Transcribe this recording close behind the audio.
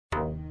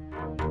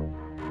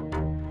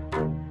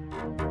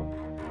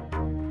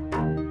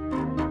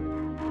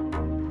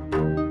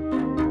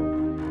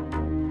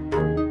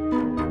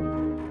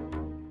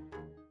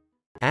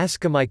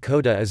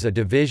Ascomycota is a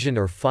division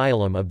or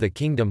phylum of the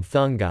kingdom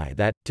Fungi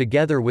that,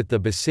 together with the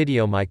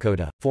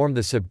Basidiomycota, form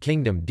the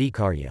subkingdom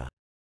Dikarya.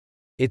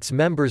 Its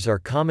members are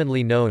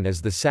commonly known as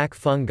the sac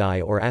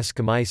fungi or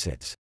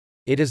ascomycetes.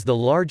 It is the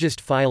largest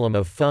phylum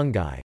of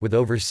fungi, with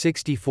over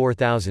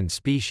 64,000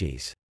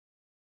 species.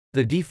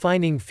 The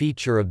defining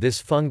feature of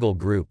this fungal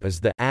group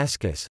is the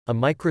ascus, a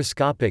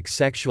microscopic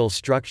sexual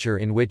structure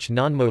in which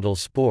nonmotile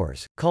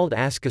spores, called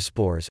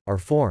ascospores, are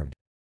formed.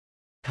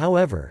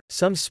 However,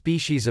 some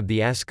species of the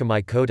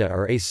Ascomycota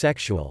are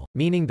asexual,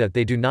 meaning that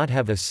they do not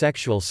have a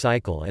sexual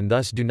cycle and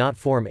thus do not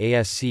form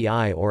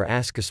asci or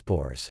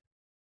ascospores.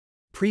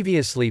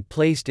 Previously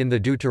placed in the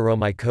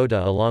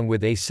Deuteromycota along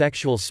with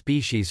asexual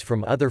species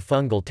from other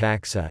fungal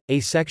taxa,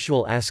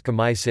 asexual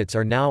ascomycetes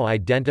are now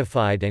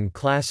identified and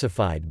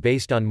classified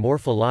based on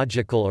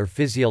morphological or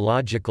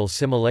physiological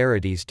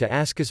similarities to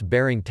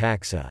ascus-bearing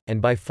taxa,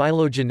 and by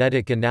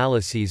phylogenetic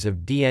analyses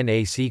of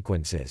DNA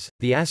sequences.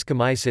 The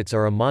ascomycetes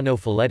are a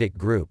monophyletic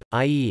group,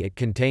 i.e., it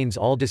contains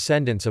all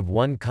descendants of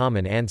one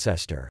common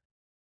ancestor.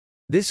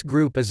 This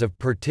group is of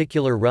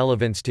particular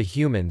relevance to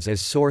humans as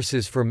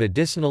sources for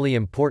medicinally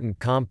important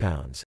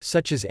compounds,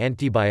 such as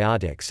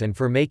antibiotics, and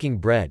for making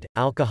bread,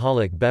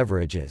 alcoholic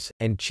beverages,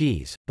 and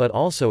cheese, but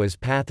also as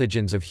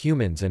pathogens of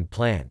humans and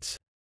plants.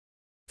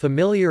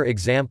 Familiar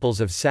examples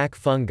of sac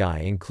fungi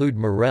include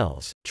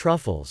morels,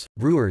 truffles,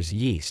 brewer's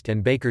yeast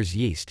and baker's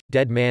yeast,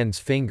 dead man's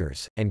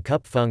fingers, and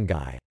cup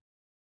fungi.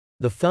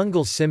 The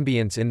fungal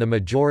symbionts in the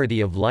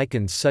majority of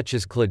lichens such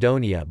as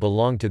cladonia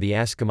belong to the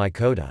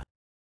Ascomycota.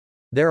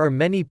 There are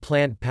many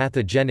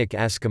plant-pathogenic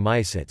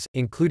ascomycetes,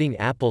 including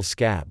apple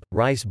scab,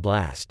 rice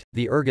blast,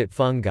 the ergot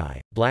fungi,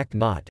 black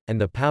knot, and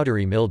the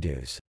powdery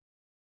mildews.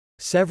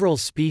 Several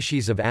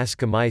species of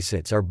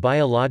ascomycetes are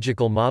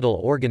biological model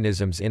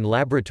organisms in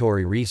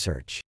laboratory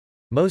research.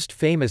 Most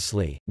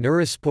famously,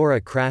 Neurospora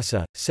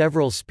crassa,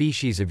 several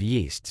species of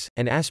yeasts,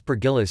 and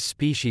Aspergillus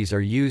species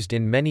are used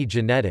in many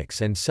genetics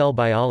and cell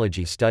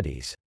biology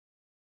studies.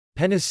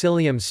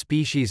 Penicillium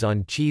species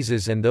on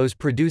cheeses and those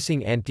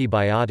producing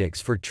antibiotics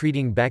for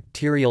treating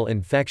bacterial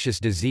infectious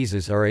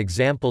diseases are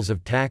examples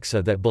of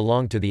taxa that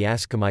belong to the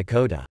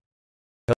Ascomycota.